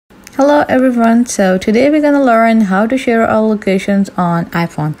Hello everyone, so today we're gonna learn how to share our locations on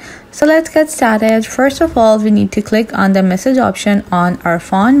iPhone. So let's get started. First of all, we need to click on the message option on our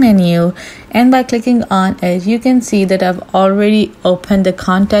phone menu, and by clicking on it, you can see that I've already opened the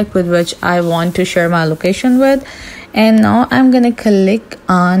contact with which I want to share my location with. And now I'm gonna click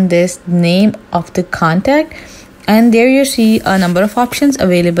on this name of the contact, and there you see a number of options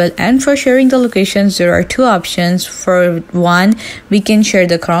available. And for sharing the locations, there are two options. For one, we can share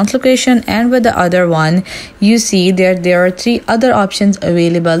the current location, and with the other one, you see there are three other options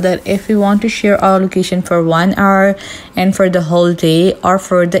available, that if we want to share our location for 1 hour and for the whole day or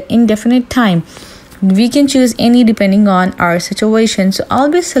for the indefinite time, we can choose any depending on our situation. So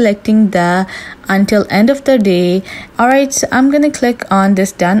I'll be selecting the until end of the day. Alright, so I'm gonna click on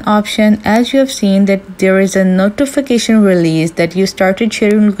this done option. As you have seen that there is a notification released that you started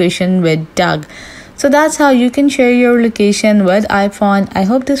sharing location with Doug. So that's how you can share your location with iPhone. I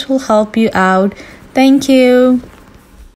hope this will help you out. Thank you.